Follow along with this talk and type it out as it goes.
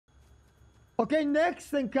Okay,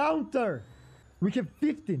 next encounter. We have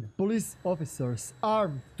 15 police officers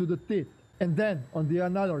armed to the teeth. And then on the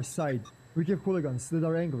another side, we have hooligans that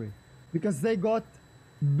are angry because they got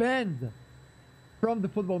banned from the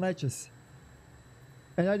football matches.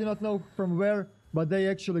 And I do not know from where, but they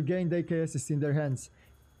actually gained AKSs in their hands.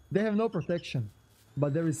 They have no protection,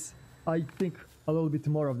 but there is, I think, a little bit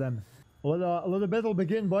more of them. Let the battle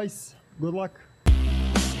begin, boys. Good luck.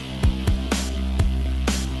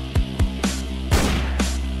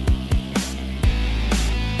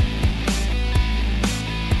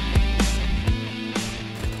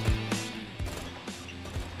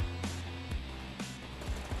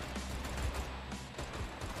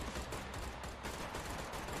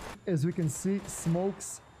 As we can see,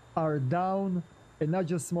 smokes are down, and not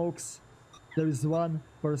just smokes, there is one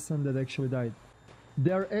person that actually died.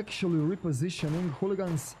 They are actually repositioning.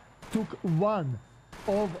 Hooligans took one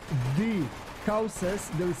of the houses.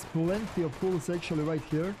 There is plenty of fools actually right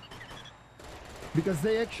here, because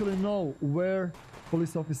they actually know where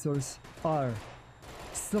police officers are.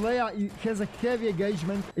 SKRA has a heavy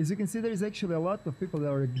engagement. As you can see, there is actually a lot of people that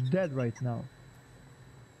are dead right now.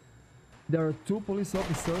 There are two police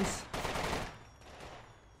officers.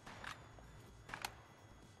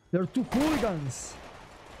 There are two hooligans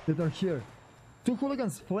that are here. Two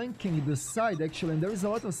hooligans flanking the side actually, and there is a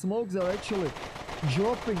lot of smokes that are actually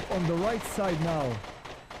dropping on the right side now.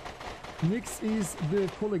 Nix is the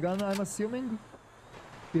hooligan, I'm assuming.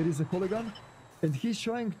 It is a hooligan. And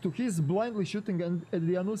he's blindly shooting at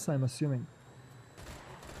the Anus, I'm assuming.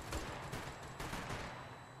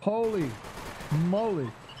 Holy moly.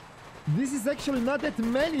 This is actually not that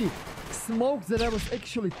many smokes that I was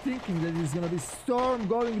actually thinking that it's gonna be storm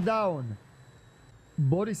going down.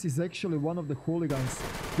 Boris is actually one of the hooligans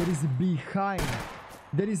that is behind.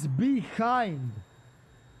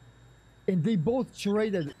 And they both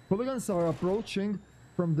traded. Hooligans are approaching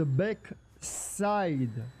from the back side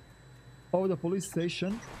of the police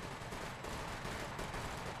station.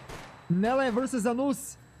 Nele versus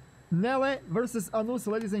Anus. Nele versus Anus,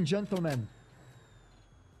 ladies and gentlemen.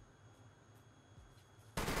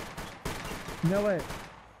 Nele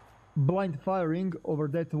blind firing over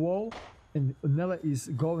that wall, and Nele is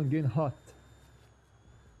going in hot.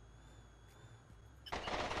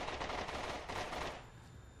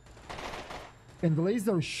 And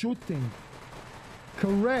laser shooting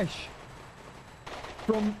crash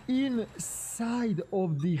from inside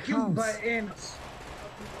of the house. By Anus.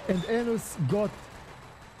 And Anus got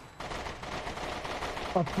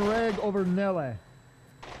a frag over Nele.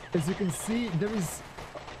 As you can see, there is...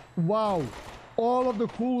 Wow! All of the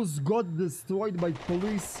hools got destroyed by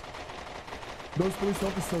police. Those police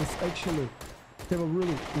officers actually have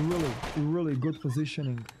a really good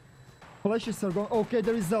positioning. Flashes are going... Okay,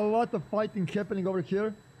 there is a lot of fighting happening over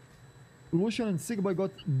here. Lucian and Sigboy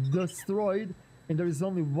got destroyed, and there is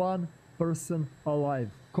only one person alive.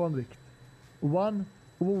 Convict. One...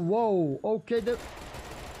 Whoa! Okay,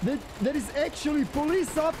 there is actually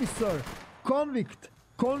police officer! Convict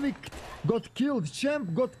got killed.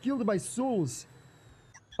 Champ got killed by Souls.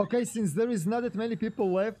 Okay, since there is not that many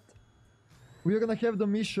people left, we are gonna have the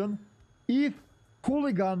mission. If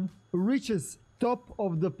Hooligan reaches top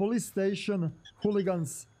of the police station,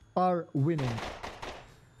 Hooligans are winning.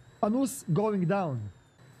 Anus going down.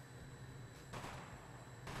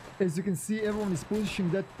 As you can see, everyone is pushing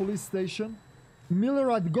that police station.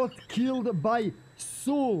 Millerad got killed by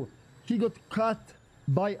Soul. He got cut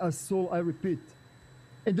by a Soul, I repeat.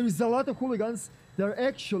 And there is a lot of hooligans that are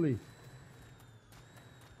actually...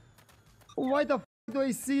 Why the f do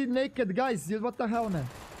I see naked guys? Dude, what the hell, man?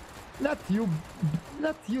 Not you,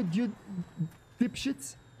 dude,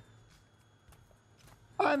 dipshits.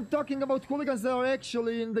 I'm talking about hooligans that are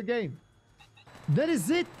actually in the game. That is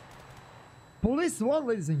it. Police won,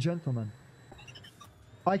 ladies and gentlemen.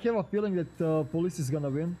 I have a feeling that police is gonna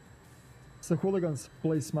win. So hooligans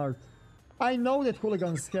play smart. I know that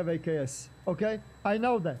hooligans have AKS, okay? I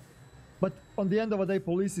know that. But on the end of the day,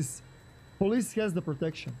 police has the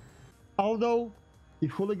protection. Although,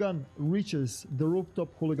 if Hooligan reaches the rooftop,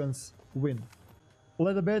 Hooligans win.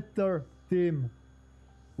 Let the better team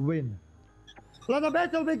win. Let the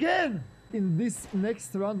battle begin! In this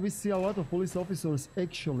next round, we see a lot of police officers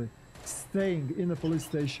actually staying in the police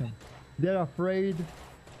station. They're afraid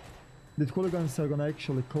that hooligans are gonna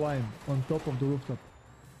actually climb on top of the rooftop.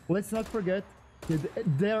 Let's not forget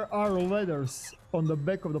that there are ladders on the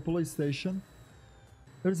back of the police station.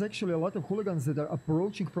 There's actually a lot of hooligans that are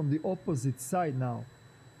approaching from the opposite side now.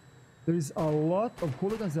 There is a lot of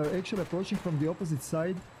hooligans that are actually approaching from the opposite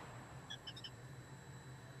side.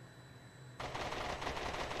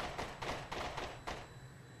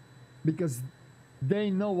 because they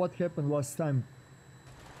know what happened last time.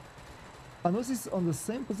 Anus is on the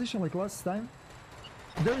same position like last time.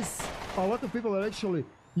 There is a lot of people are actually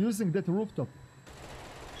using that rooftop.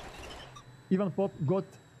 Ivan Pop got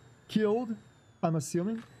killed, I'm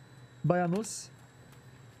assuming, by Anus.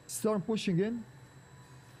 Storm pushing in.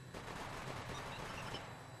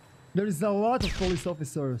 There is a lot of police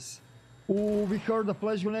officers. Ooh, we heard a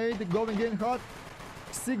flash grenade going in hot.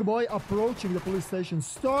 Sick Boy approaching the police station.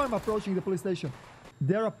 Storm approaching the police station.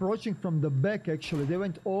 They're approaching from the back actually. They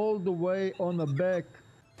went all the way on the back.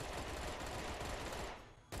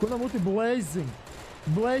 Kunamuti blazing.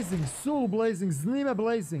 Blazing. Sul blazing. Znime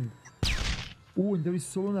blazing. Ooh, and there is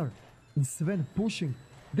Solunar and Sven pushing.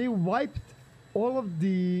 They wiped all of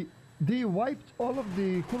the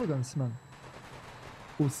hooligans, man.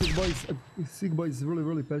 Oh, Sick Boy is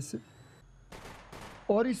really passive.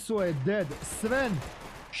 Oriso is dead. Sven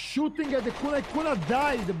shooting at the Kuna. Kuna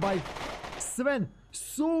died by Sven.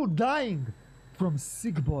 Sul dying from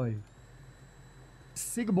Sick Boy.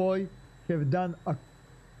 Sick Boy have done a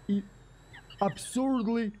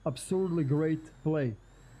absurdly great play.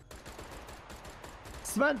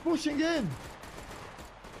 Sven pushing in.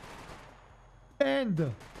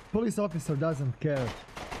 And police officer doesn't care.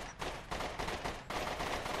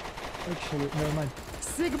 Actually, never mind.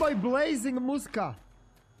 Sick Boy blazing Muska.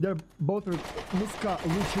 They're both Muska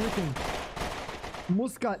retreating.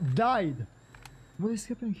 Muska died. What is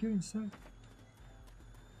happening here inside?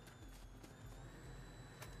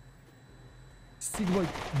 Sick Boy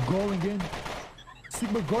going in.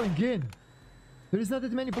 Sick Boy going in. There is not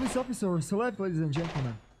that many police officers left, ladies and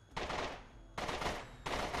gentlemen.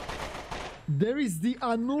 There is the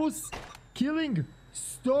Anus killing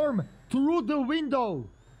Storm through the window.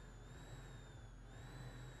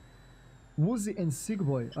 Woozy and Sick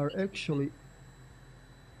Boy are actually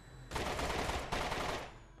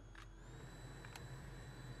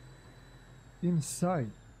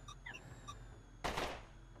inside.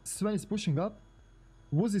 Sven is pushing up.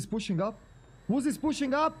 Woozy is pushing up. Woozy is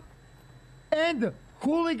pushing up. And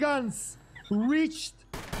hooligans reached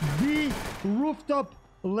the rooftop.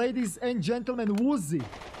 Ladies and gentlemen, Woozy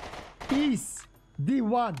is the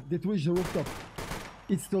one that reached the rooftop.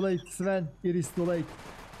 It's too late, Sven. It is too late.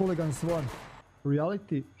 Hooligans won.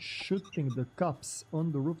 Reality shooting the cops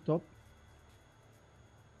on the rooftop.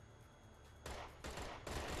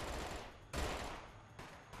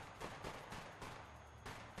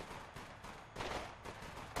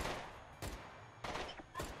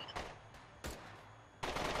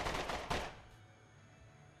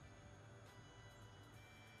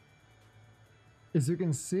 As you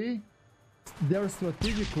can see, they're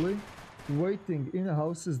strategically waiting in the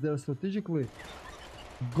houses. They're strategically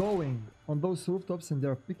going on those rooftops and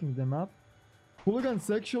they're picking them up. Hooligans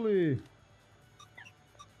actually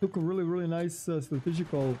took a really nice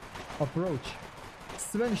strategical approach.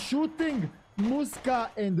 Sven shooting Muska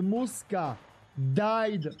and Muska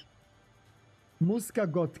died.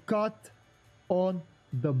 Muska got cut on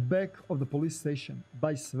the back of the police station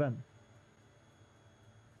by Sven.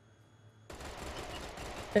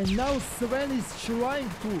 And now Sven is trying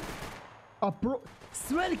to approach.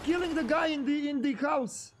 Sven killing the guy in the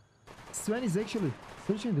house. Sven is actually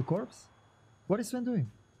searching the corpse. What is Sven doing?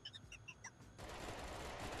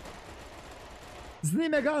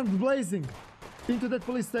 Znime gun blazing into that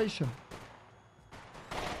police station.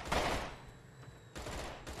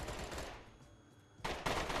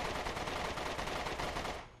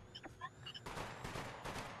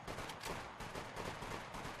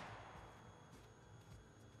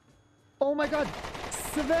 Oh my god!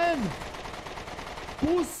 Sven!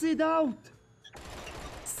 Pussied out!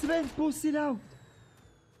 Sven pussied out!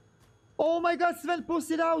 Oh my god, Sven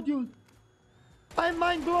pussied out, dude! I'm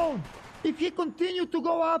mind blown! If he continued to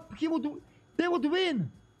go up, they would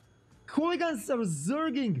win! Hooligans are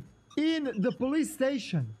zerging in the police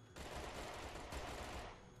station.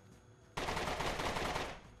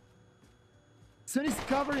 Sven is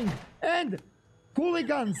covering and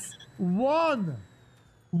Hooligans won!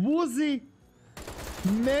 Woozy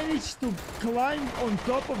managed to climb on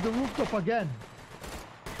top of the rooftop again.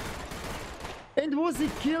 And Woozy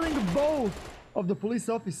killing both of the police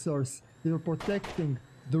officers that were protecting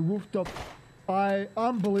the rooftop.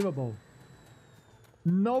 Unbelievable.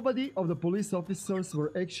 Nobody of the police officers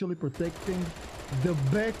were actually protecting the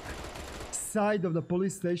back side of the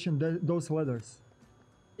police station, those ladders.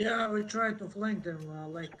 Yeah, we tried to flank them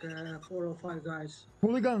like 4 or 5 guys.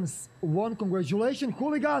 Hooligans won. Congratulations,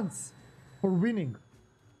 Hooligans, for winning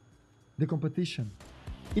the competition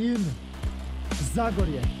in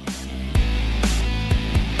Zagorje.